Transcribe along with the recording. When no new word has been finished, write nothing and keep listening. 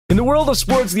In the world of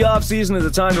sports, the offseason is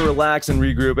a time to relax and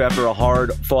regroup after a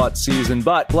hard-fought season.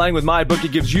 But playing with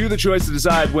MyBookie gives you the choice to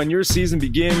decide when your season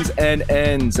begins and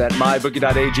ends. At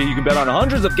MyBookie.ag, you can bet on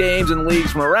hundreds of games and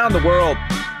leagues from around the world.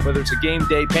 Whether it's a game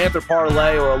day Panther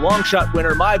parlay or a long shot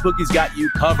winner, MyBookie's got you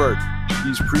covered.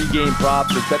 Use pre-game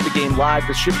props or bet the game live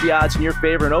to shift the odds in your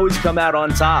favor and always come out on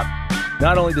top.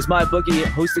 Not only does MyBookie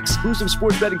host exclusive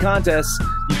sports betting contests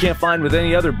you can't find with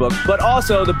any other book, but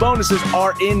also the bonuses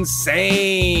are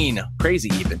insane. Crazy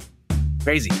even.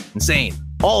 Crazy. Insane.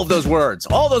 All of those words.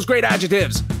 All those great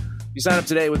adjectives. You sign up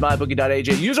today with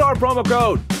MyBookie.ag. Use our promo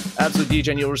code AbsoluteDJ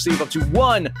and you'll receive up to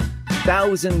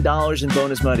 $1,000 in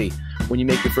bonus money when you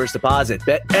make your first deposit.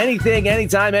 Bet anything,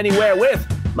 anytime, anywhere with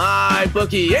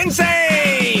MyBookie.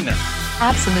 Insane!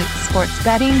 Absolute sports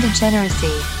betting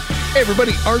degeneracy. Hey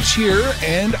everybody, Arch here,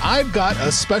 and I've got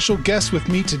a special guest with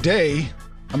me today.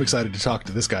 I'm excited to talk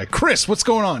to this guy. Chris, what's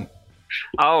going on?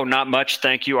 Oh, not much.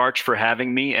 Thank you, Arch, for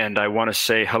having me. And I want to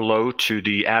say hello to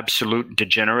the absolute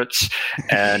degenerates.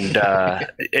 And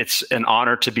it's an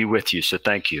honor to be with you. So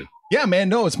thank you. Yeah, man.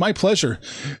 No, it's my pleasure.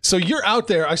 So you're out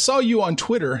there. I saw you on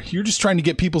Twitter. You're just trying to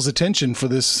get people's attention for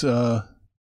this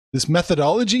this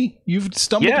methodology you've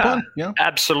stumbled upon? Yeah,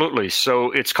 absolutely.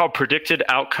 So it's called Predicted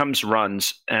Outcomes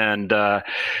Runs, and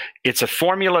it's a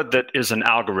formula that is an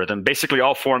algorithm. Basically,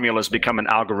 all formulas become an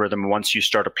algorithm once you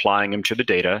start applying them to the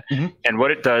data. Mm-hmm. And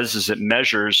what it does is it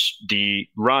measures the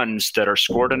runs that are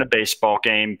scored in a baseball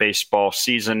game, baseball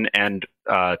season, and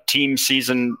team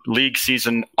season, league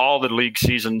season, all the league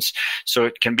seasons. So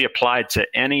it can be applied to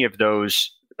any of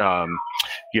those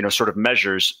sort of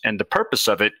measures. And the purpose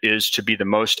of it is to be the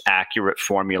most accurate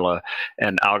formula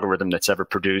and algorithm that's ever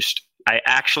produced. I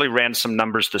actually ran some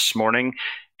numbers this morning,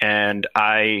 and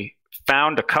I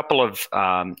found a couple of,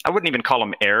 I wouldn't even call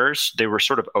them errors. They were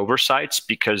sort of oversights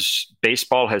because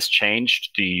baseball has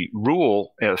changed the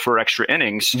rule for extra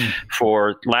innings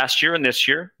for last year and this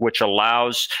year, which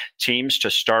allows teams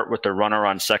to start with the runner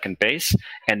on second base.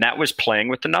 And that was playing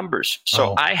with the numbers.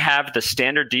 So I have the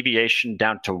standard deviation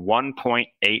down to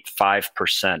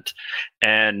 1.85%.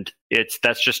 And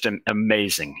that's just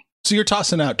amazing. So you're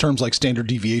tossing out terms like standard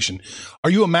deviation.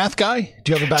 Are you a math guy?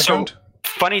 Do you have a background?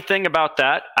 Funny thing about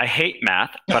that, I hate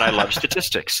math, but I love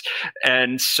statistics.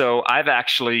 And so I've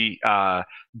actually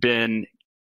been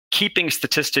keeping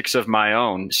statistics of my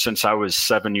own since I was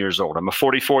 7 years old. I'm a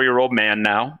 44-year-old man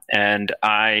now, and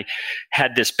I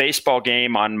had this baseball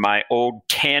game on my old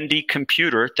Tandy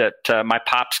computer that my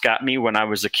pops got me when I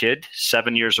was a kid,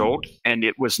 7 years old, and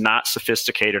it was not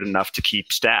sophisticated enough to keep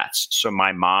stats. So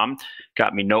my mom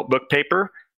got me notebook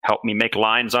paper, helped me make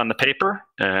lines on the paper,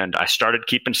 and I started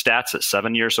keeping stats at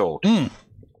 7 years old.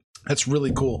 That's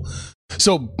really cool.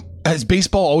 So has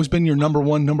baseball always been your number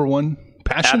one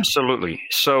passion? Absolutely.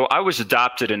 So I was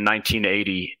adopted in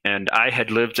 1980, and I had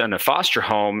lived in a foster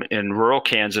home in rural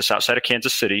Kansas, outside of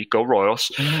Kansas City. Go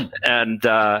Royals. And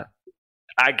I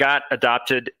got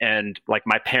adopted, and like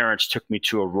my parents took me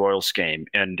to a Royals game.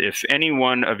 And if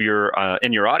anyone of your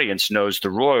in your audience knows,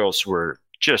 the Royals were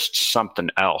just something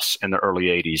else in the early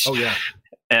 80s. Oh, yeah.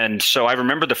 And so I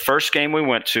remember the first game we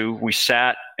went to, we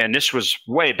sat, and this was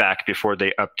way back before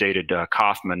they updated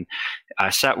Kauffman.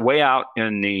 I sat way out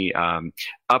in the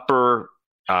upper,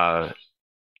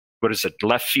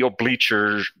 left field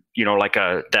bleacher, like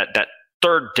that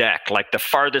third deck, like the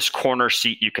farthest corner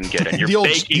seat you can get in. You're the old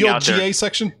out GA there.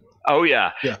 section? Oh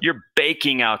yeah. You're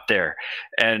baking out there.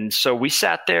 And so we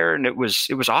sat there, and it was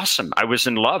awesome. I was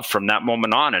in love from that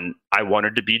moment on, and I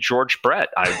wanted to be George Brett.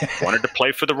 I wanted to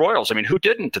play for the Royals. I mean, who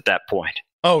didn't at that point?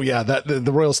 Oh yeah.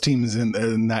 The Royals teams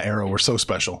in that era were so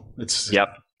special.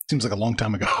 Yep. Seems like a long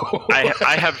time ago.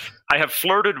 I have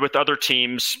flirted with other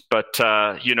teams, but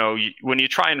when you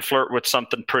try and flirt with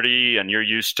something pretty and you're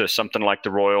used to something like the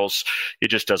Royals, it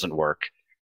just doesn't work.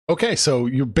 Okay, so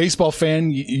you're a baseball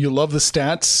fan. You love the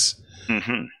stats.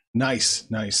 Mm-hmm. Nice.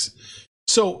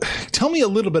 So tell me a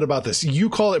little bit about this. You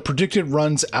call it predicted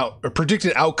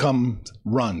outcome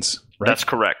runs, right? That's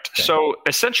correct. Okay. So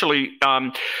essentially,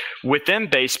 within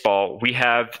baseball, we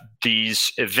have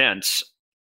these events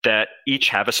that each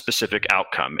have a specific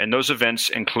outcome. And those events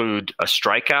include a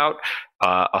strikeout,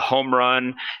 a home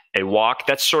run, a walk.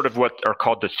 That's sort of what are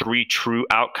called the three true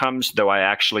outcomes, though I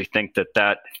actually think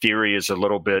that theory is a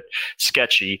little bit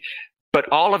sketchy.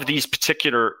 But all of these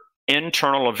particular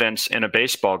internal events in a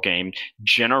baseball game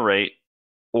generate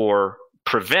or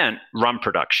prevent run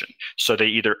production. So they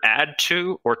either add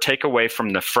to or take away from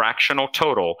the fractional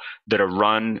total that a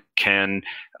run can,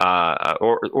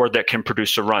 or that can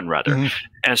produce a run, rather. Mm-hmm.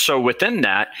 And so within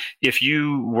that, if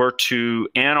you were to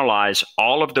analyze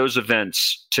all of those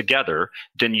events together,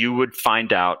 then you would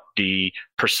find out the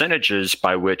percentages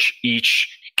by which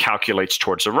each calculates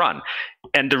towards a run.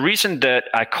 And the reason that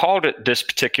I called it this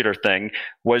particular thing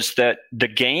was that the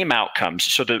game outcomes,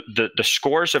 so the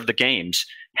scores of the games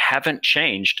haven't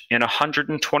changed in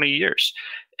 120 years.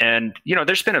 And,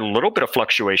 there's been a little bit of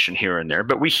fluctuation here and there,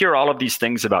 but we hear all of these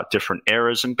things about different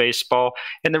eras in baseball.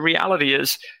 And the reality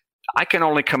is, I can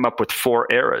only come up with 4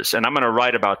 eras, and I'm going to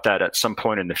write about that at some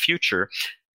point in the future.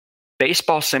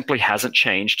 Baseball simply hasn't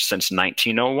changed since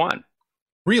 1901.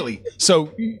 Really?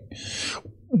 So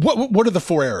what are the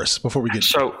 4 eras before we get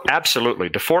So absolutely.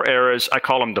 The 4 eras, I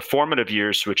call them the formative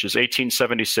years, which is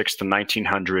 1876 to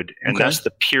 1900. And that's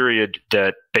the period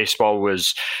that baseball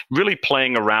was really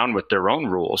playing around with their own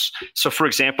rules. So for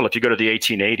example, if you go to the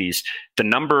 1880s, the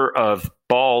number of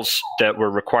balls that were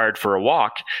required for a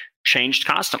walk changed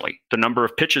constantly. The number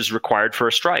of pitches required for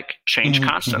a strike changed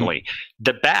constantly.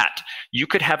 The bat, you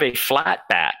could have a flat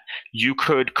bat. You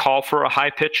could call for a high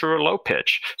pitch or a low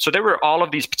pitch. So there were all of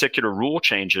these particular rule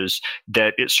changes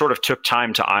that it sort of took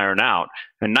time to iron out.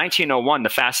 In 1901, the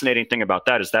fascinating thing about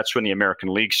that is that's when the American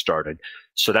League started.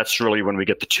 So that's really when we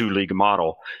get the 2-league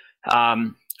model.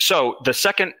 So the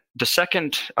second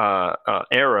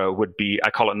era would be, I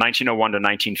call it 1901 to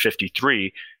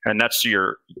 1953, and that's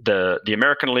the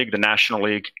American League, the National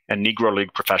League, and Negro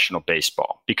League professional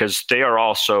baseball, because they are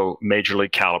also major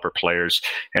league caliber players,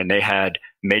 and they had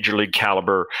major league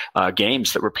caliber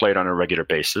games that were played on a regular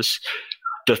basis.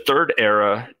 The third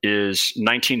era is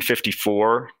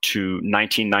 1954 to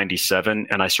 1997,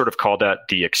 and I sort of call that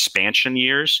the expansion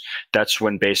years. That's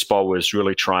when baseball was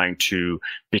really trying to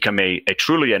become a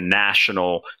truly a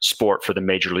national sport for the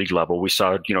major league level. We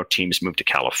saw, teams move to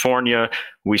California.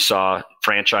 We saw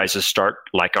franchises start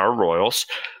like our Royals.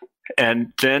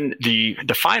 And then the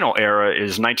final era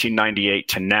is 1998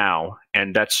 to now,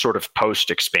 and that's sort of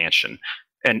post-expansion.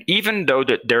 And even though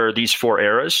that there are these 4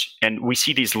 eras, and we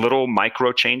see these little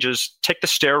micro changes, take the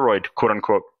steroid, quote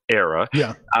unquote, era.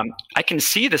 Yeah. I can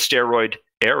see the steroid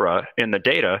era in the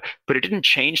data, but it didn't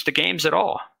change the games at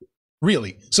all.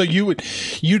 Really? So you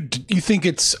think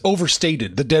it's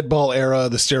overstated? The dead ball era,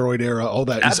 the steroid era, all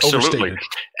that is overstated.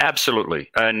 Absolutely.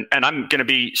 And I'm going to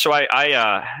be, so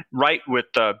I write with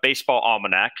Baseball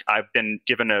Almanac. I've been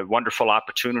given a wonderful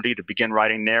opportunity to begin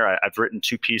writing there. I've written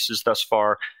 2 pieces thus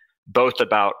far, both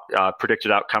about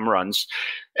predicted outcome runs.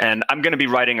 And I'm going to be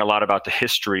writing a lot about the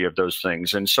history of those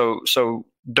things. And so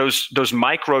those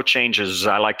micro changes, as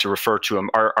I like to refer to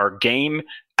them, are game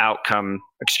outcome,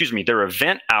 they're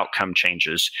event outcome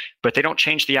changes, but they don't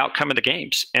change the outcome of the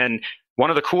games. And one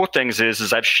of the cool things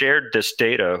is I've shared this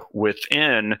data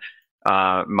within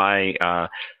my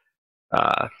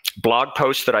blog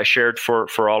post that I shared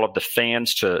for all of the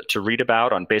fans to read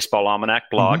about on Baseball Almanac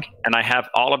blog. And I have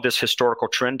all of this historical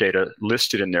trend data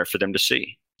listed in there for them to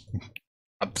see.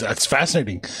 That's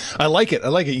fascinating. I like it.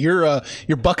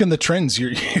 You're bucking the trends.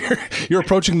 You're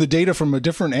approaching the data from a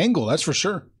different angle. That's for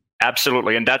sure.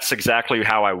 Absolutely. And that's exactly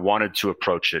how I wanted to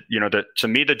approach it. To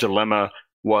me, the dilemma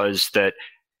was that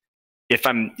if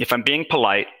I'm being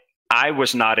polite, I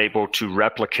was not able to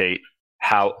replicate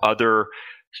how other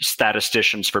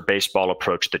statisticians for baseball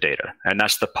approach the data. And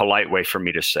that's the polite way for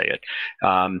me to say it.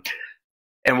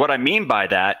 And what I mean by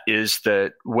that is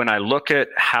that when I look at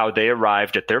how they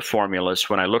arrived at their formulas,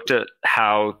 when I looked at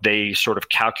how they sort of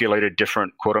calculated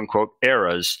different quote unquote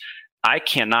eras, I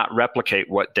cannot replicate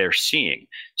what they're seeing.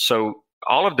 So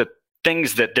all of the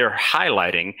things that they're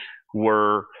highlighting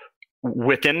were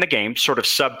within the game, sort of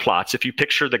subplots. If you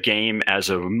picture the game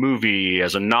as a movie,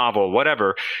 as a novel,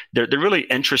 whatever, they're really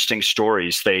interesting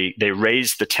stories. They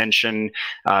raise the tension.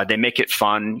 They make it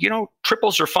fun.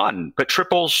 Triples are fun, but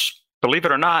triples, believe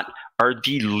it or not, are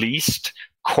the least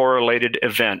correlated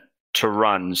event to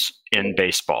runs in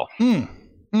baseball.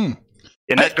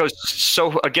 And that goes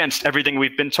so against everything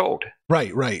we've been told.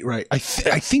 Right. I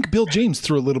think Bill James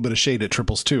threw a little bit of shade at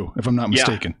triples too, if I'm not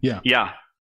mistaken. Yeah.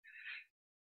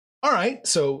 All right,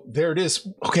 so there it is.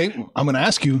 Okay, I'm going to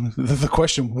ask you the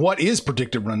question: what is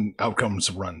predicted run outcomes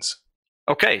of runs?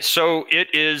 Okay, so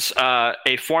it is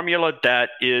a formula that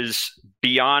is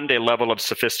beyond a level of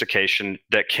sophistication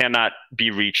that cannot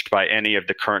be reached by any of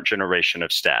the current generation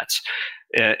of stats.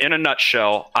 In a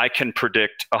nutshell, I can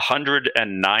predict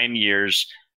 109 years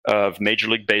of Major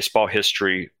League Baseball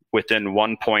history within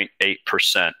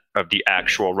 1.8% of the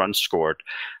actual runs scored.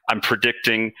 I'm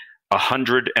predicting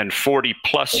 140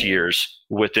 plus years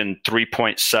within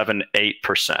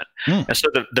 3.78%. And so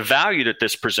the value that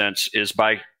this presents is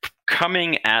by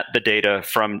coming at the data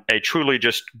from a truly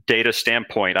just data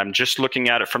standpoint. I'm just looking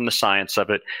at it from the science of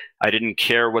it. I didn't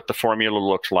care what the formula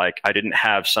looked like. I didn't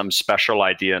have some special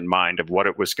idea in mind of what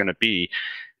it was going to be.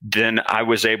 Then I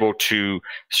was able to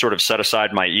sort of set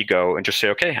aside my ego and just say,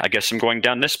 okay, I guess I'm going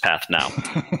down this path now.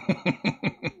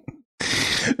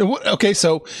 Okay,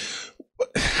 so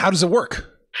how does it work?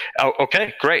 Oh,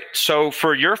 okay, great. So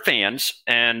for your fans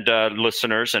and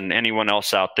listeners and anyone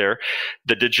else out there,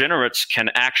 the degenerates can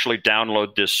actually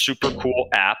download this super cool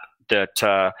app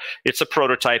that it's a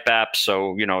prototype app.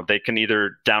 So, they can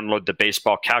either download the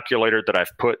baseball calculator that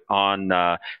I've put on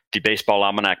the Baseball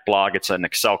Almanac blog. It's an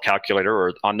Excel calculator,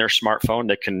 or on their smartphone,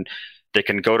 they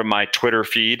can go to my Twitter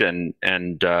feed and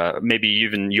maybe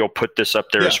even you'll put this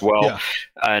up there as well. Yeah.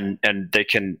 And they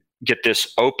can get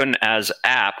this open as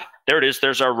app. There it is.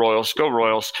 There's our Royals. Go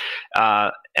Royals.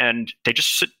 And they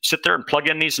just sit there and plug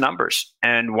in these numbers.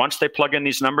 And once they plug in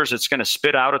these numbers, it's going to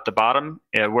spit out at the bottom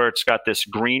where it's got this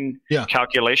green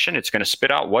calculation. It's going to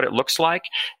spit out what it looks like,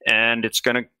 and it's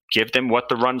going to give them what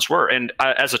the runs were. And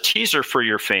as a teaser for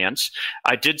your fans,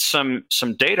 I did some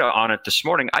data on it this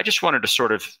morning. I just wanted to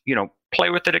sort of,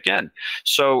 play with it again.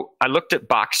 So I looked at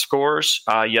box scores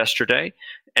yesterday,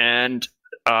 and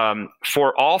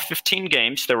for all 15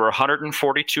 games, there were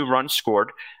 142 runs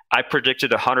scored. I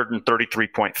predicted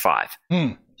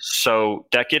 133.5. So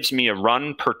that gives me a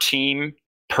run per team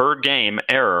per game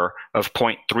error of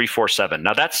 0.347.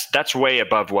 Now that's way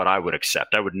above what I would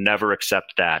accept. I would never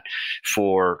accept that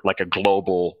for like a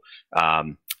global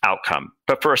outcome.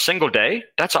 But for a single day,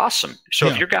 that's awesome. So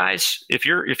if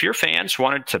your fans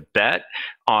wanted to bet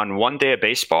on one day of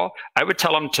baseball, I would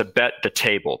tell them to bet the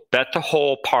table, bet the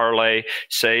whole parlay.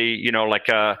 Say,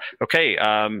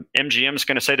 MGM is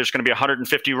going to say there's going to be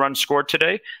 150 runs scored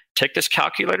today. Take this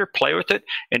calculator, play with it,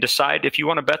 and decide if you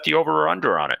want to bet the over or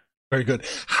under on it. Very good.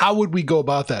 How would we go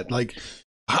about that? Like,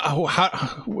 how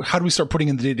do we start putting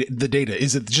in the data?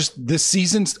 Is it just this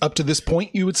season up to this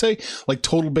point, you would say? Like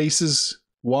total bases?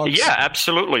 Walks? Yeah,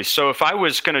 absolutely. So if I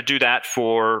was going to do that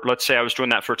for, let's say I was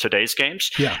doing that for today's games,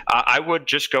 I would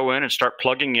just go in and start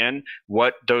plugging in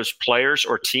what those players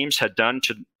or teams had done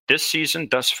to this season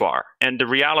thus far. And the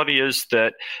reality is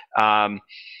that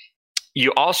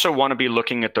you also want to be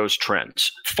looking at those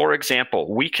trends. For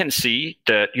example, we can see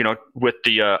that, with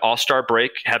the All-Star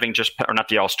break having just, or not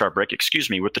the All-Star break, excuse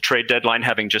me, with the trade deadline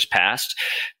having just passed,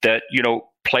 that,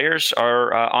 players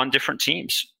are on different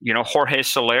teams. Jorge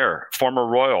Soler, former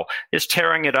Royal, is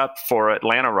tearing it up for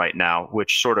Atlanta right now,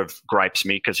 which sort of gripes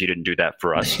me because he didn't do that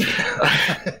for us.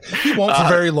 He won't for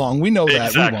very long. We know that.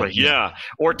 Exactly, yeah.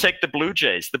 Or take the Blue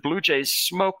Jays. The Blue Jays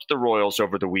smoked the Royals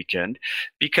over the weekend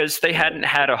because they hadn't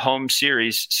had a home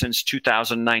series since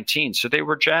 2019, so they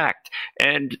were jacked.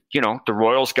 And, the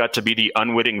Royals got to be the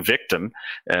unwitting victim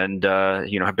and,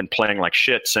 have been playing like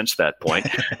shit since that point.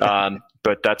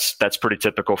 But that's pretty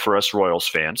typical for us Royals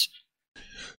fans.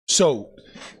 So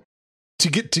to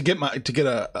get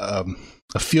a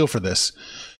feel for this,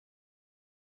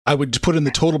 I would put in the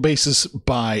total basis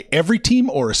by every team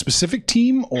or a specific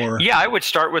team, or I would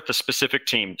start with the specific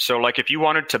team. So like if you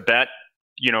wanted to bet,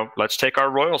 let's take our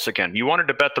Royals again. You wanted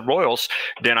to bet the Royals,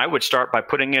 then I would start by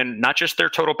putting in not just their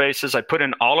total bases. I put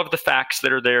in all of the facts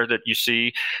that are there that you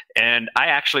see, and I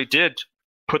actually did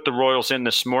put the Royals in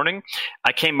this morning.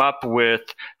 I came up with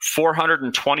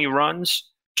 420 runs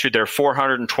to their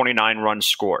 429 runs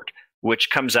scored, which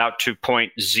comes out to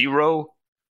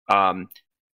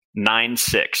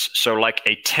 0.096. So like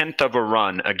a tenth of a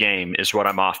run a game is what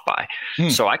I'm off by.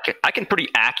 So I can pretty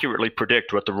accurately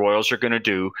predict what the Royals are going to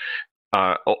do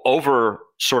over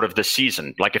sort of the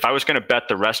season. Like if I was going to bet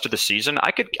the rest of the season,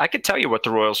 I could tell you what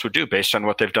the Royals would do based on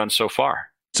what they've done so far.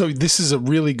 So this is a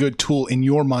really good tool in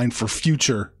your mind for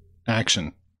future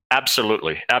action.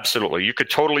 Absolutely. Absolutely. You could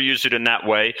totally use it in that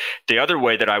way. The other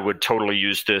way that I would totally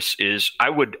use this is I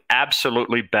would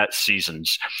absolutely bet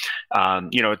seasons.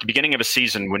 At the beginning of a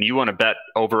season, when you want to bet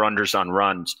over-unders on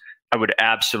runs, I would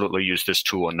absolutely use this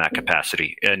tool in that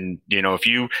capacity. And, if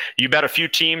you bet a few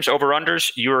teams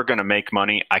over-unders, you're going to make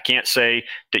money. I can't say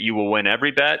that you will win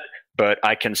every bet, but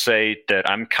I can say that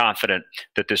I'm confident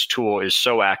that this tool is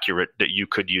so accurate that you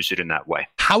could use it in that way.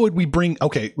 How would we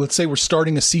okay, let's say we're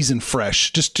starting a season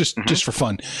fresh, just for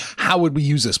fun. How would we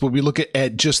use this? Would we look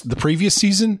at just the previous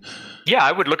season? Yeah,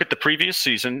 I would look at the previous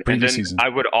season. I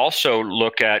would also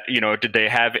look at, did they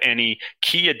have any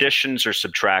key additions or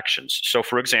subtractions? So,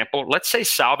 for example, let's say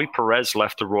Salvi Perez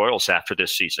left the Royals after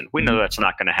this season. We know that's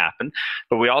not going to happen,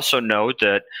 but we also know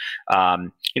that,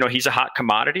 he's a hot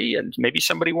commodity and maybe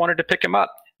somebody wanted to pick him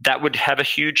up. That would have a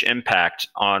huge impact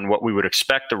on what we would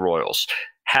expect the Royals.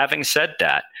 Having said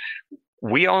that,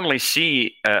 we only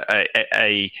see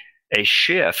a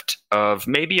shift of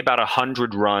maybe about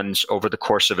 100 runs over the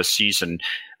course of a season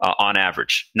on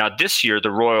average. Now, this year,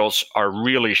 the Royals are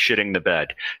really shitting the bed.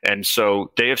 And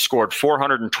so they have scored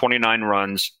 429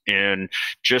 runs in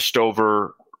just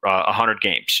over 100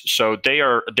 games. So they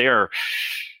are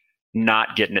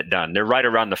not getting it done. They're right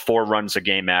around the 4 runs a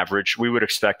game average. We would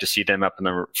expect to see them up in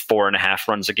the 4.5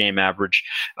 runs a game average.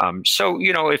 So,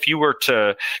 if you were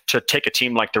to take a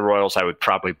team like the Royals, I would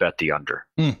probably bet the under.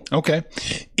 Okay.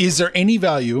 Is there any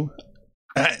value,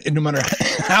 no matter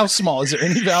how small, is there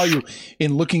any value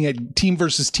in looking at team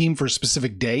versus team for a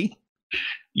specific day?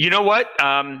 You know what?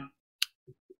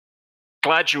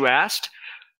 Glad you asked.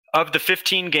 Of the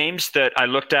 15 games that I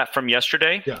looked at from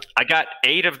yesterday, I got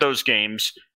 8 of those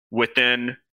games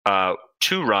within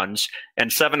 2 runs,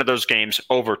 and 7 of those games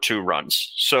over 2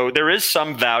 runs. So there is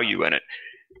some value in it.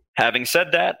 Having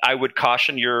said that, I would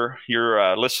caution your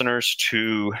listeners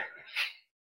to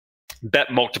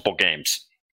bet multiple games.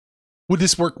 Would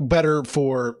this work better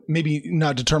for maybe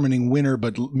not determining winner,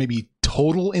 but maybe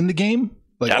total in the game?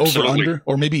 Like Absolutely. over, under?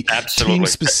 Or maybe team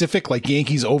specific, like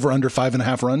Yankees over, under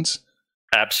 5.5 runs?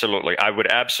 Absolutely. I would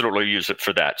absolutely use it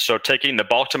for that. So taking the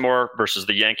Baltimore versus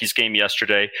the Yankees game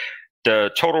yesterday,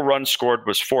 the total runs scored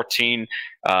was 14.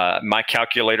 My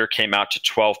calculator came out to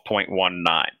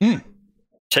 12.19.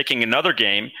 Taking another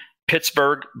game,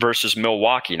 Pittsburgh versus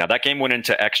Milwaukee. Now, that game went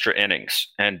into extra innings.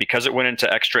 And because it went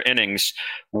into extra innings,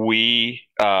 we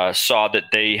saw that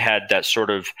they had that sort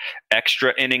of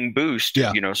extra inning boost,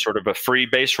 sort of a free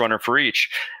base runner for each.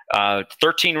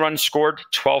 13 runs scored,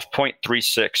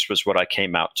 12.36 was what I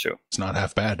came out to. It's not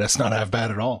half bad. That's not half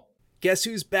bad at all. Guess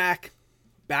who's back?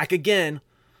 Back again.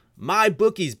 My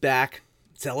bookie's back.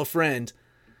 Tell a friend.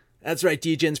 That's right,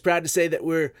 DJ's proud to say that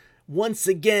we're once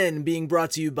again being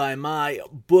brought to you by My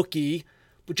Bookie.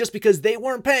 But just because they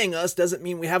weren't paying us doesn't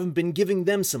mean we haven't been giving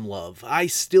them some love. I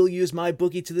still use My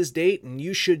Bookie to this date, and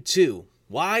you should too.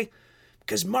 Why?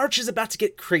 Because March is about to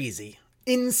get crazy.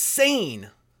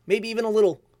 Insane. Maybe even a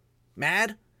little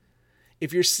mad?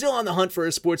 If you're still on the hunt for a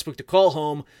sportsbook to call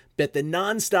home, bet the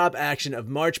non-stop action of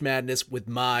March Madness with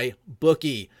My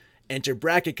Bookie. Enter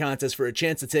bracket contests for a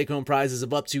chance to take home prizes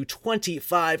of up to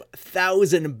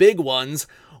 25,000 big ones,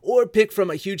 or pick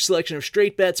from a huge selection of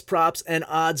straight bets, props, and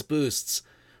odds boosts.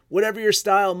 Whatever your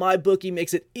style, My Bookie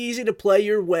makes it easy to play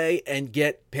your way and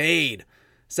get paid.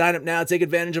 Sign up now, take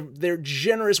advantage of their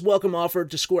generous welcome offer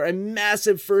to score a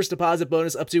massive first deposit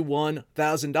bonus up to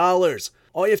 $1,000.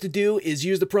 All you have to do is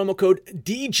use the promo code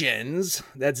DEGENS,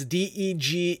 that's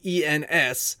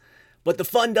DEGENS, but the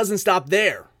fun doesn't stop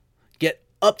there. Get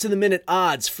up-to-the-minute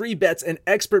odds, free bets, and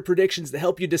expert predictions to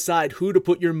help you decide who to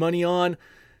put your money on.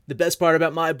 The best part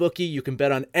about My Bookie, you can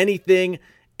bet on anything,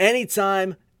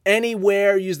 anytime,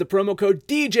 anywhere. Use the promo code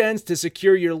DEGENS to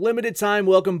secure your limited-time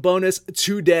welcome bonus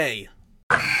today.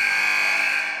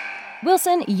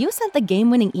 Wilson, you sent the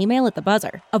game-winning email at the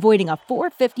buzzer, avoiding a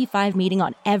 4:55 meeting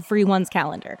on everyone's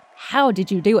calendar. How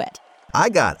did you do it? I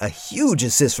got a huge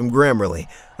assist from Grammarly,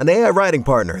 an AI writing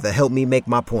partner that helped me make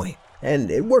my point.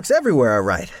 And it works everywhere I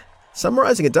write.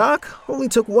 Summarizing a doc only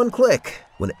took 1 click.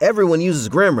 When everyone uses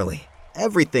Grammarly,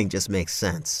 everything just makes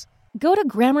sense. Go to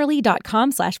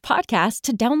Grammarly.com/podcast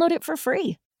to download it for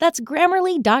free. That's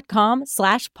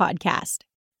Grammarly.com/podcast.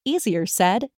 Easier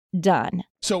said, done.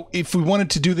 So if we wanted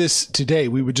to do this today,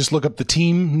 we would just look up the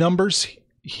team numbers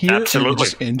here. Absolutely.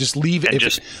 And just leave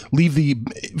leave the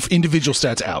individual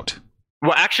stats out.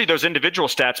 Well, actually, those individual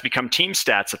stats become team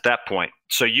stats at that point.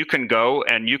 So you can go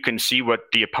and you can see what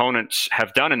the opponents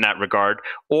have done in that regard.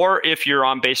 Or if you're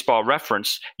on Baseball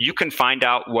Reference, you can find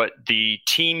out what the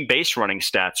team base running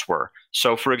stats were.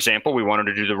 So, for example, we wanted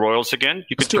to do the Royals again.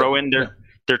 You could throw in their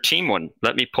team one.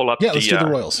 Let me pull up let's do the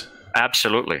Royals.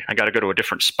 Absolutely. I got to go to a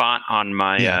different spot on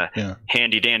my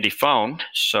handy-dandy phone.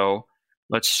 So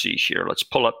let's see here. Let's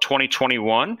pull up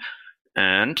 2021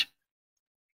 and...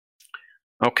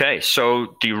 Okay,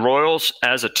 so the Royals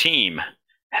as a team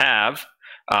have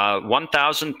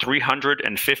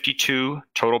 1,352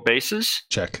 total bases.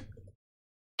 Check.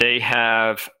 They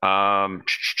have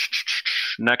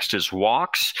Next is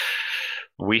walks.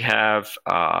 We have,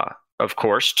 of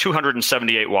course,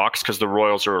 278 walks because the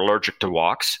Royals are allergic to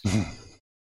walks.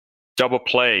 Double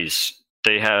plays,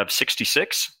 they have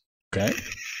 66. Okay.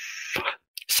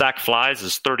 Sac flies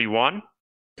is 31.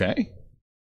 Okay.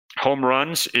 Home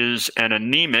runs is an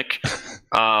anemic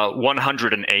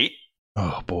 108.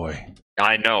 Oh, boy.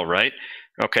 I know, right?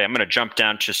 Okay, I'm going to jump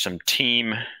down to some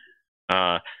team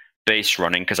base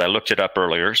running because I looked it up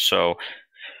earlier. So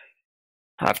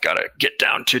I've got to get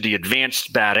down to the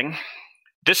advanced batting.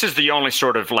 This is the only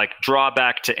sort of like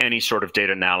drawback to any sort of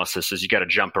data analysis is you got to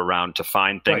jump around to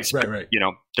find things. Right. But, you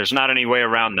know, there's not any way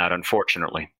around that,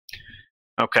 unfortunately.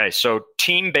 Okay, so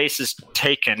team bases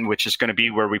taken, which is going to be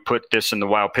where we put this in the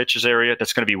wild pitches area,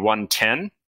 that's going to be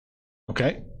 110.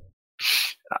 Okay.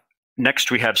 Next,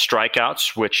 we have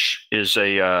strikeouts, which is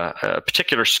a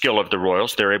particular skill of the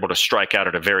Royals. They're able to strike out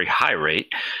at a very high rate.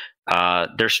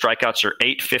 Their strikeouts are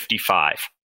 855.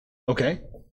 Okay.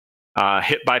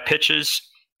 Hit by pitches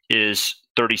is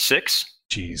 36.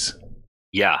 Jeez.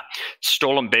 Yeah.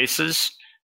 Stolen bases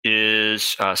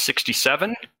is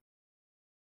 67.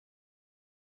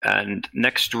 And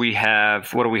next we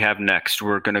have, what do we have next?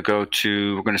 We're going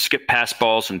to skip pass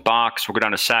balls and box. We'll go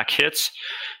down to sack hits.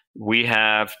 We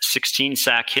have 16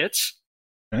 sack hits.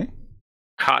 Okay.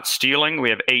 Caught stealing, we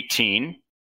have 18.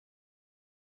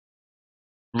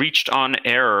 Reached on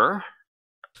error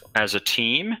as a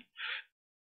team,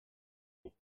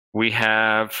 we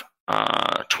have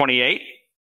 28.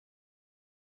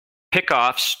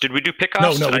 Pickoffs, did we do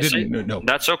pickoffs? No, we didn't. No.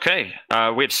 That's okay.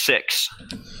 We have 6.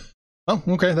 Oh,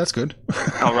 okay, that's good.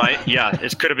 All right, yeah,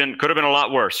 it could have been a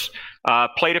lot worse.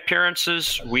 Plate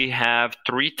appearances, we have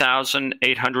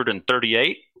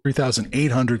 3,838.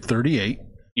 3,838.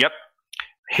 Yep.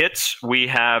 Hits, we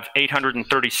have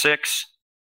 836.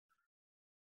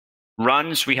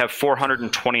 Runs, we have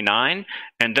 429.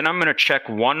 And then I'm going to check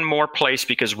one more place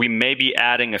because we may be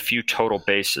adding a few total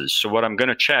bases. So what I'm going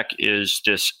to check is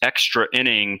this extra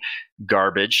inning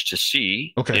garbage to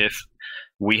see if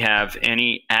we have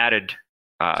any added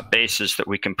bases that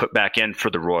we can put back in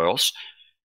for the Royals.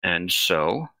 And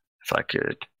so if I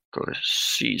could go to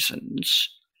seasons,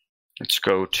 let's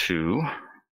go to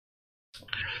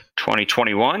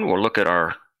 2021. We'll look at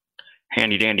our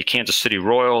handy dandy Kansas City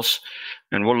Royals,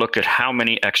 and we'll look at how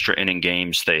many extra inning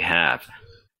games they have.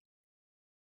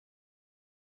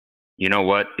 You know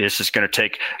what? This is going to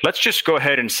take, let's just go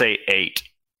ahead and say 8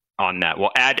 on that. We'll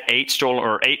add 8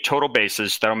 total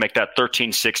bases. That'll make that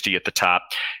 1360 at the top.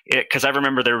 Because I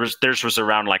remember theirs was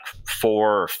around like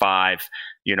 4 or 5,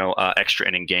 extra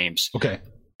inning games. Okay.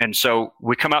 And so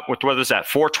we come up with, what is that?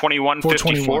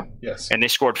 421.54. Yes. And they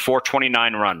scored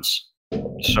 429 runs.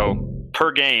 So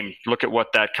per game, look at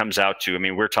what that comes out to. I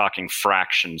mean, we're talking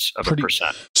fractions of a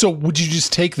percent. So would you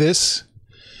just take this?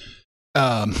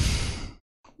 I'm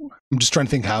just trying to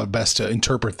think how best to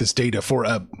interpret this data for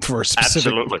a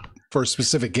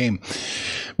specific game.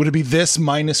 Would it be this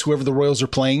minus whoever the Royals are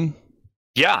playing?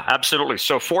 Yeah, absolutely.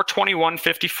 So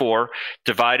 421.54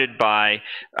 divided by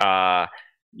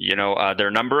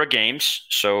their number of games.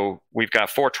 So we've got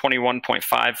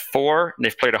 421.54.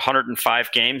 They've played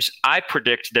 105 games. I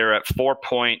predict they're at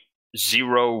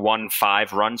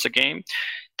 4.015 runs a game.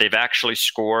 They've actually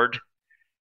scored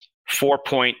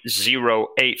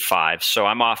 4.085. So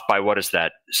I'm off by, what is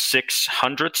that,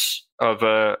 6/100ths of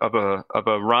a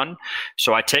run.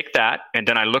 So I take that and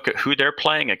then I look at who they're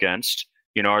playing against.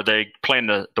 Are they playing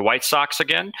the White Sox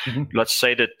again? Mm-hmm. Let's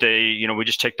say that we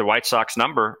just take the White Sox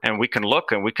number and we can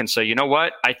look and we can say, you know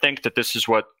what? I think that this is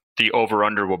what the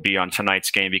over-under will be on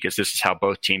tonight's game because this is how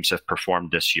both teams have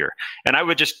performed this year. And I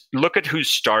would just look at who's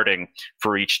starting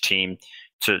for each team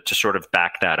to sort of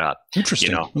back that up.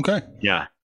 Interesting. Okay. Yeah.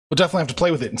 We'll definitely have to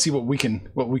play with it and see what we can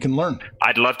learn.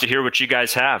 I'd love to hear what you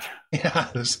guys have. Yeah,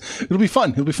 it'll be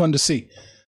fun. It'll be fun to see.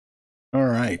 All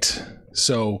right.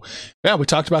 So, yeah, we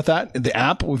talked about that. The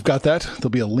app, we've got that. There'll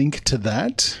be a link to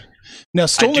that. Now,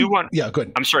 go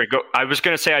ahead. I'm sorry. I was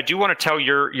going to say, I do want to tell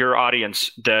your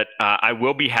audience that I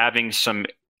will be having some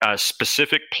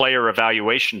specific player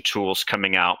evaluation tools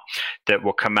coming out that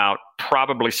will come out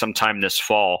probably sometime this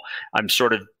fall. I'm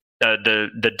sort of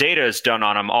the data is done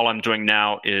on them. All I'm doing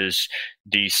now is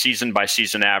the season by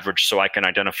season average, so I can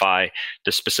identify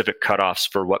the specific cutoffs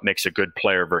for what makes a good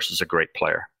player versus a great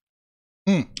player.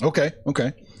 Okay.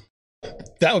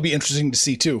 That would be interesting to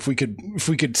see too. If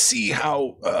we could see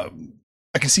how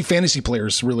I can see fantasy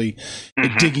players really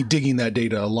digging that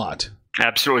data a lot.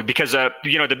 Absolutely, because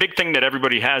the big thing that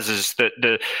everybody has is that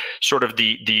the sort of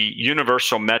the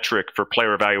universal metric for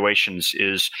player evaluations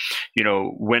is,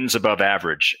 wins above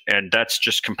average, and that's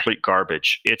just complete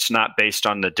garbage. It's not based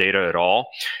on the data at all.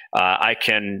 I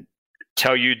can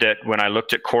tell you that when I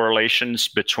looked at correlations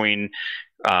between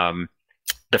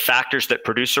the factors that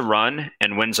produce a run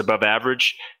and wins above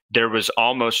average, there was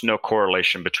almost no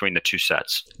correlation between the two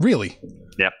sets. Really?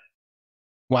 Yep.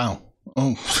 Wow.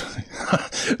 Oh,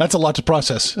 that's a lot to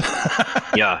process.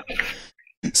 Yeah.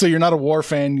 So you're not a WAR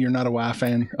fan, you're not a WAF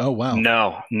fan? Oh, wow.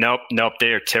 Nope.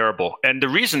 They are terrible. And the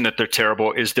reason that they're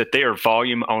terrible is that they are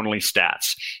volume-only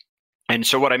stats. And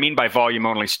so what I mean by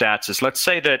volume-only stats is, let's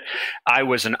say that I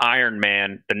was an Iron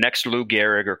Man, the next Lou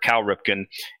Gehrig or Cal Ripken,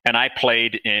 and I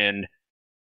played in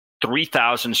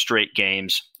 3,000 straight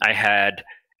games. I had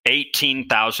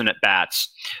 18,000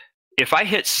 at-bats. If I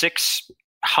hit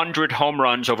 600 home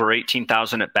runs over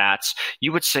 18,000 at bats,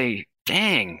 you would say,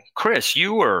 dang, Chris,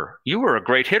 you were a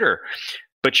great hitter.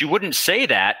 But you wouldn't say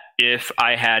that if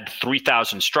I had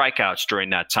 3,000 strikeouts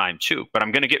during that time too. But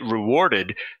I'm going to get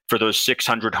rewarded for those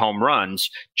 600 home runs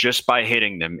just by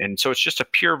hitting them. And so it's just a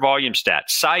pure volume stat.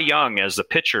 Cy Young as the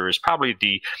pitcher is probably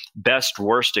the best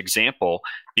worst example,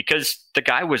 because the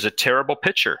guy was a terrible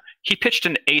pitcher. He pitched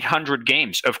in 800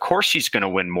 games. Of course he's going to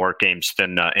win more games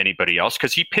than anybody else,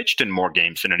 because he pitched in more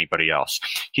games than anybody else.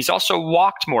 He's also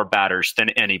walked more batters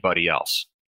than anybody else.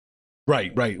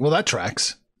 Right. Well, that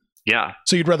tracks. Yeah.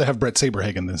 So you'd rather have Brett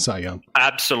Saberhagen than Cy Young?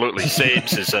 Absolutely.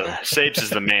 Sabes is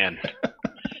the man.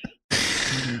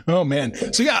 Oh man.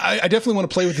 So yeah, I definitely want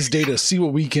to play with this data, see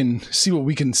what we can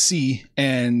see,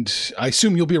 and I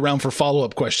assume you'll be around for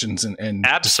follow-up questions and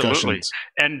absolutely discussions.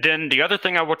 And then the other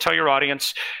thing I will tell your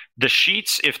audience, the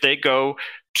sheets, if they go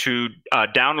to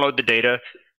download the data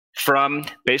from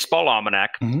Baseball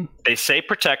Almanac, they say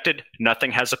protected.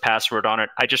 Nothing has a password on it.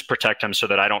 I just protect them so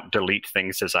that I don't delete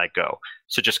things as I go.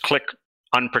 So just click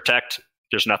unprotect.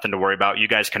 There's nothing to worry about. You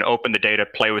guys can open the data,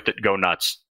 play with it, go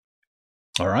nuts.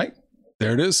 All right.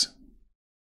 There it is.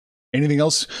 Anything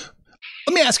else?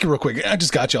 Let me ask you real quick. I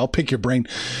just got you. I'll pick your brain.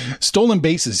 Stolen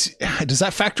bases. Does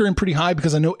that factor in pretty high?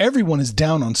 Because I know everyone is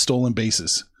down on stolen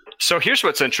bases. So here's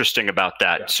what's interesting about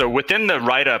that. Yeah. So within the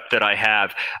write-up that I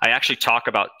have, I actually talk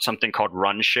about something called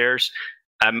run shares.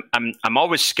 I'm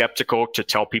always skeptical to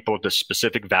tell people the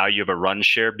specific value of a run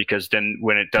share, because then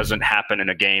when it doesn't happen in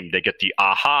a game, they get the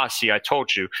aha, see, I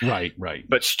told you. Right.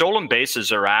 But stolen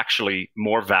bases are actually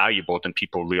more valuable than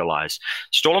people realize.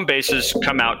 Stolen bases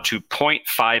come out to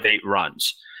 0.58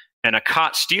 runs. And a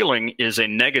caught stealing is a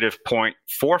negative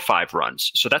 0.45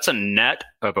 runs. So that's a net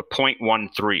of a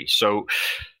 0.13. So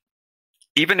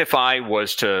even if I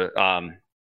was to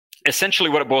essentially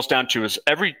what it boils down to is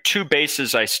every 2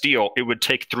 bases I steal, it would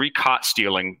take 3 caught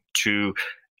stealing to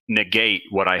negate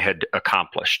what I had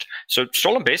accomplished. So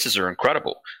stolen bases are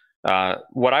incredible.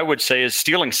 What I would say is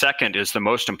stealing second is the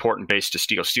most important base to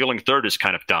steal. Stealing third is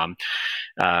kind of dumb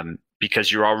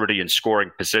because you're already in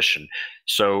scoring position.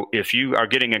 So if you are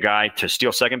getting a guy to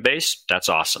steal second base, that's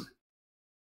awesome.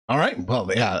 All right.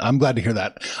 Well, yeah, I'm glad to hear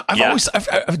that.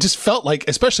 I've just felt like,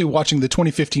 especially watching the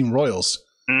 2015 Royals,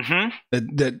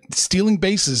 that stealing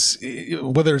bases,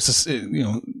 whether it's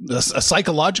a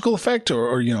psychological effect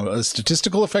or a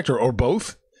statistical effect or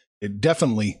both, it does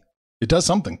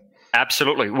something.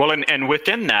 Absolutely. Well, and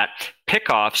within that,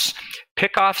 pickoffs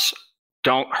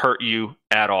don't hurt you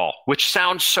at all, which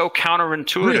sounds so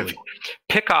counterintuitive. Really?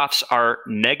 Pickoffs are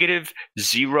negative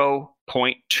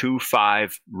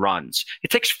 0.25 runs.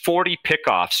 It takes 40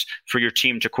 pickoffs for your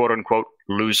team to quote unquote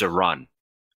lose a run.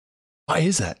 Why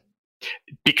is that?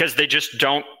 Because they just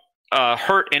don't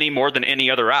hurt any more than any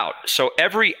other out. So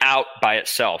every out by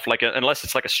itself, unless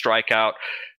it's like a strikeout,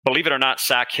 believe it or not,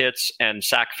 sack hits and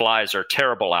sack flies are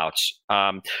terrible outs.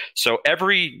 So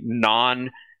every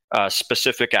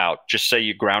non-specific out, just say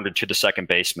you grounded to the second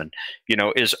baseman,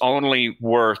 is only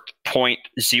worth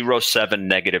 0.07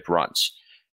 negative runs.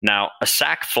 Now, a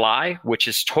sack fly, which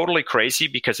is totally crazy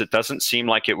because it doesn't seem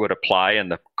like it would apply in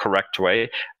the correct way,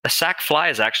 a sack fly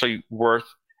is actually worth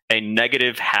a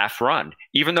negative half run,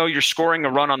 even though you're scoring a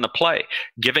run on the play.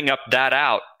 Giving up that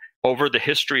out over the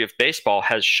history of baseball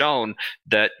has shown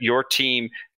that your team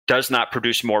does not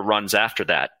produce more runs after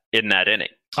that in that inning.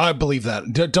 I believe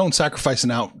that. Don't sacrifice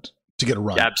an out to get a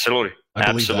run. Absolutely.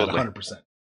 I believe that 100%.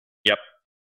 Yep.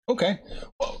 Okay.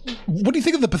 Well, what do you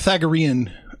think of the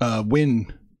Pythagorean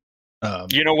win?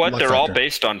 You know what? They're all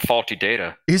based on faulty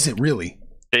data. Is it really?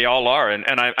 They all are.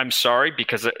 And I'm sorry,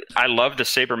 because I love the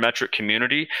sabermetric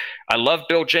community. I love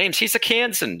Bill James. He's a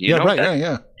Kansan.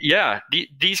 Yeah. Yeah.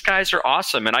 These guys are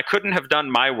awesome. And I couldn't have done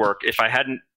my work if I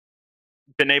hadn't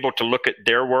been able to look at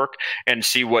their work and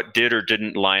see what did or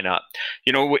didn't line up.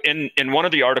 In one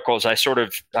of the articles, I sort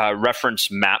of reference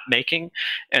map making.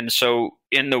 And so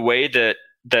in the way that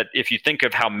if you think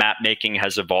of how map making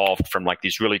has evolved from like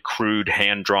these really crude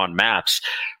hand-drawn maps,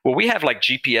 well, we have like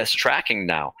GPS tracking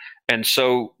now. And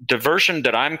so the version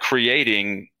that I'm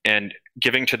creating and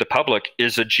giving to the public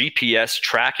is a GPS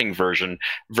tracking version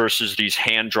versus these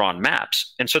hand-drawn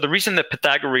maps. And so the reason that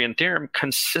Pythagorean theorem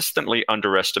consistently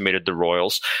underestimated the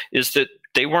Royals is that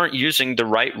they weren't using the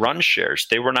right run shares.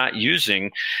 They were not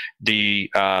using the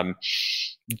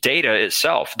data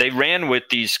itself. They ran with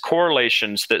these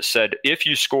correlations that said, if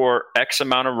you score X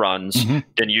amount of runs,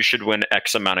 then you should win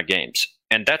X amount of games.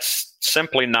 And that's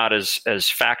simply not as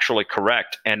factually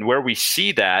correct. And where we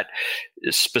see that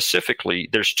is specifically,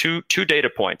 there's two data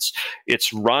points.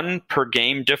 It's run per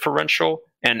game differential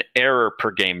and error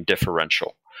per game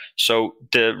differential. So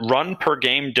the run per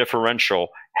game differential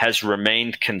has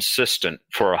remained consistent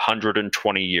for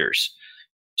 120 years.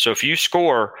 So if you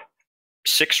score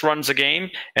 6 runs a game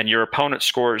and your opponent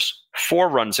scores 4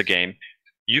 runs a game,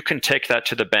 you can take that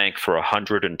to the bank for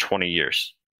 120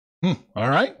 years. All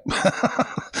right.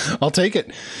 I'll take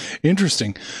it.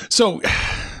 Interesting. So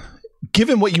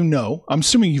given what you know, I'm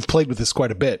assuming you've played with this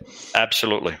quite a bit.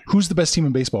 Absolutely. Who's the best team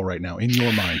in baseball right now in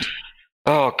your mind?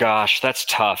 Oh, gosh, that's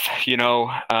tough.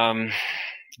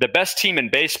 The best team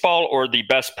in baseball or the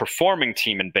best performing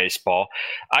team in baseball,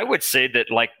 I would say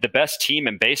that like the best team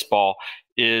in baseball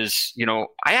is,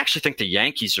 I actually think the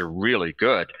Yankees are really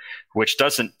good, which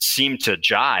doesn't seem to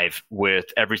jive with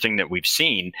everything that we've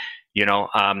seen.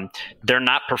 They're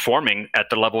not performing at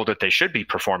the level that they should be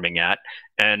performing at.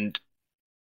 And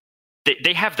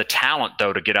they have the talent,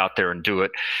 though, to get out there and do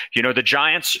it. The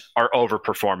Giants are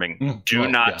overperforming. Do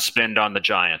not spend on the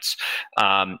Giants.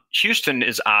 Houston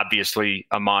is obviously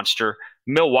a monster.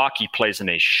 Milwaukee plays in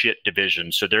a shit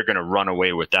division, so they're going to run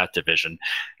away with that division.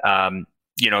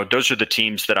 Those are the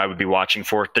teams that I would be watching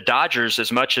for. The Dodgers,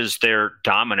 as much as they're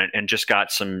dominant and just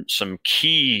got some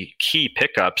key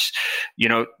pickups,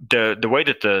 the way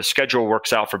that the schedule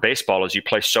works out for baseball is you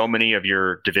play so many of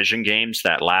your division games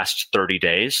that last 30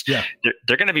 days. Yeah.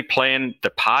 They're going to be playing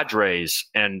the Padres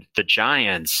and the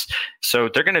Giants. So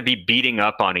they're going to be beating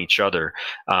up on each other.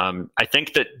 I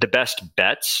think that the best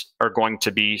bets are going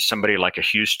to be somebody like a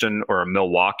Houston or a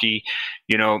Milwaukee.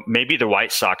 Maybe the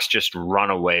White Sox just run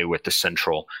away with the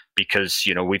Central because,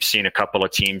 we've seen a couple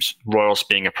of teams, Royals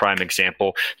being a prime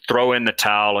example, throw in the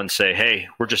towel and say, hey,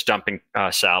 we're just dumping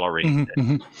salary.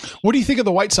 What do you think of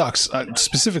the White Sox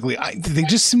specifically? They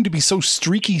just seem to be so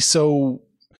streaky, so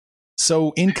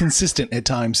inconsistent at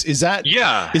times. Is that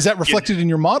reflected in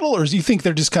your model, or do you think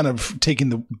they're just kind of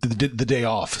taking the day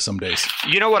off some days?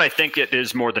 What I think it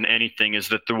is more than anything is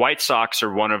that the White Sox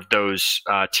are one of those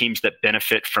teams that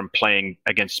benefit from playing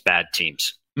against bad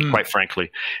teams. Quite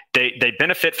frankly, they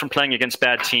benefit from playing against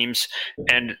bad teams.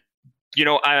 And,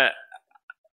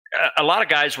 a lot of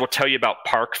guys will tell you about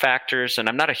park factors, and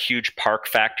I'm not a huge park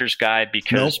factors guy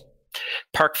because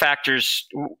park factors,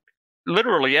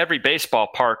 literally every baseball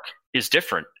park is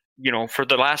different. For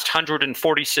the last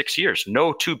 146 years,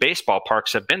 no 2 baseball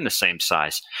parks have been the same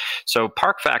size. So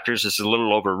park factors is a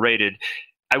little overrated.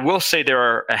 I will say there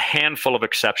are a handful of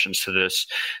exceptions to this.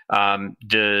 I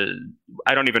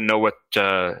don't even know what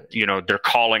they're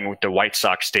calling with the White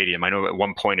Sox stadium. I know at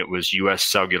one point it was U.S.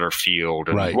 Cellular Field,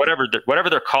 and whatever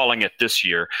they're calling it this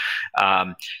year.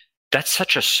 That's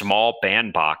such a small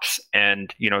bandbox,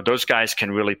 and those guys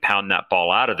can really pound that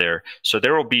ball out of there. So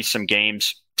there will be some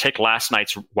games. Take last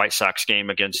night's White Sox game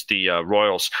against the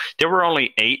Royals. There were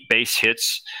only 8 base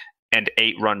hits and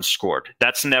 8 runs scored.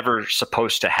 That's never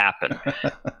supposed to happen.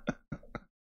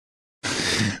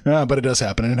 But it does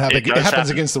happen, and it happens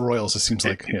against the Royals. It seems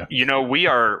like, we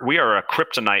are a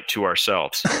kryptonite to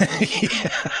ourselves.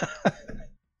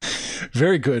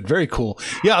 Very good, very cool.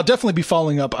 Yeah, I'll definitely be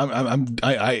following up.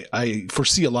 I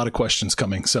foresee a lot of questions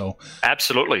coming. So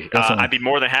absolutely, I'd be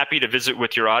more than happy to visit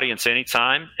with your audience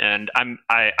anytime. And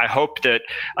I hope that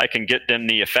I can get them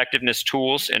the effectiveness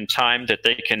tools in time that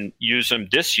they can use them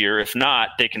this year. If not,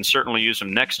 they can certainly use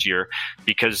them next year,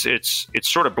 because it's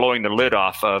sort of blowing the lid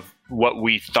off of what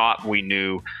we thought we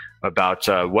knew about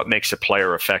what makes a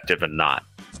player effective and not.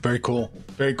 Very cool.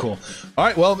 Very cool. All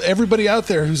right. Well, everybody out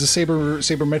there who's a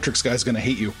sabermetrics guy is going to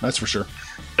hate you. That's for sure.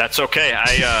 That's okay.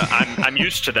 I'm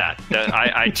used to that.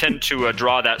 I tend to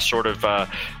draw that sort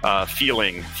of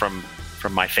feeling from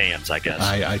my fans, I guess.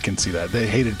 I can see that. They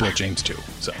hated Bill James too.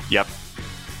 So. Yep.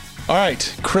 All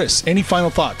right, Chris, any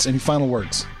final thoughts? Any final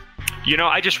words?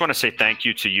 I just want to say thank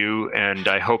you to you, and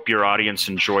I hope your audience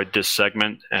enjoyed this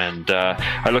segment, and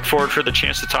I look forward for the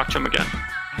chance to talk to them again.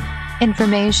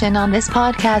 Information on this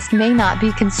podcast may not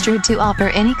be construed to offer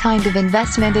any kind of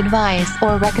investment advice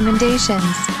or recommendations.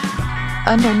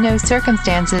 Under no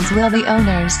circumstances will the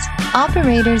owners,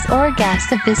 operators, or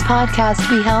guests of this podcast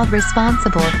be held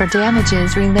responsible for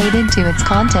damages related to its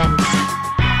contents.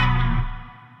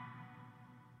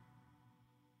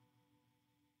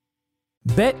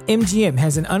 BetMGM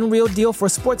has an unreal deal for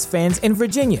sports fans in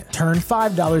Virginia. Turn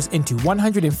 $5 into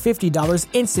 $150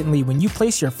 instantly when you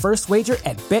place your first wager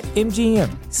at BetMGM.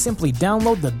 Simply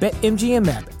download the BetMGM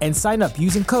app and sign up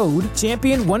using code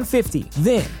Champion150.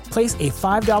 Then, place a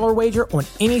 $5 wager on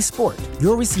any sport.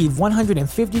 You'll receive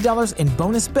 $150 in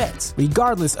bonus bets,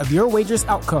 regardless of your wager's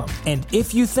outcome. And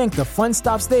if you think the fun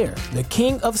stops there, the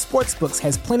King of Sportsbooks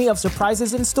has plenty of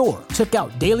surprises in store. Check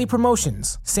out daily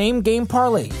promotions, same-game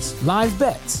parlays, live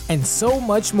bets, and so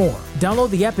much more. Download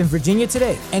the app in Virginia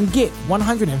today and get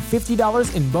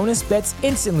 $150 in bonus bets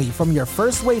instantly from your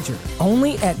first wager.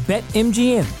 Only at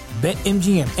BetMGM.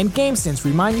 BetMGM and GameSense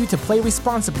remind you to play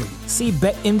responsibly. See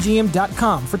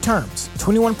BetMGM.com for terms.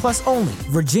 21 plus only.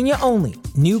 Virginia only.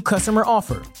 New customer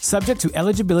offer. Subject to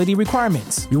eligibility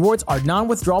requirements. Rewards are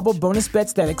non-withdrawable bonus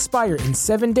bets that expire in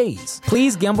 7 days.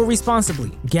 Please gamble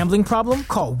responsibly. Gambling problem?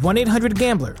 Call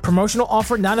 1-800-GAMBLER. Promotional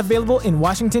offer not available in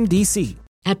Washington, D.C.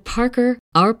 At Parker,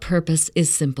 our purpose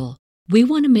is simple. We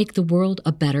want to make the world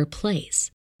a better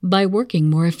place by working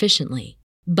more efficiently,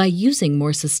 by using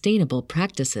more sustainable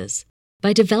practices,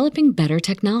 by developing better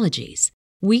technologies.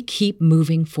 We keep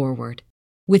moving forward.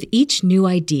 With each new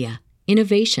idea,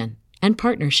 innovation, and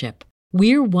partnership,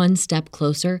 we're one step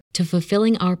closer to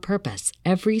fulfilling our purpose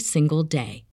every single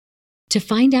day. To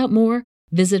find out more,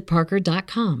 visit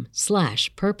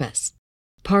parker.com/purpose.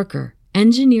 Parker,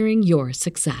 engineering your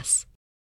success.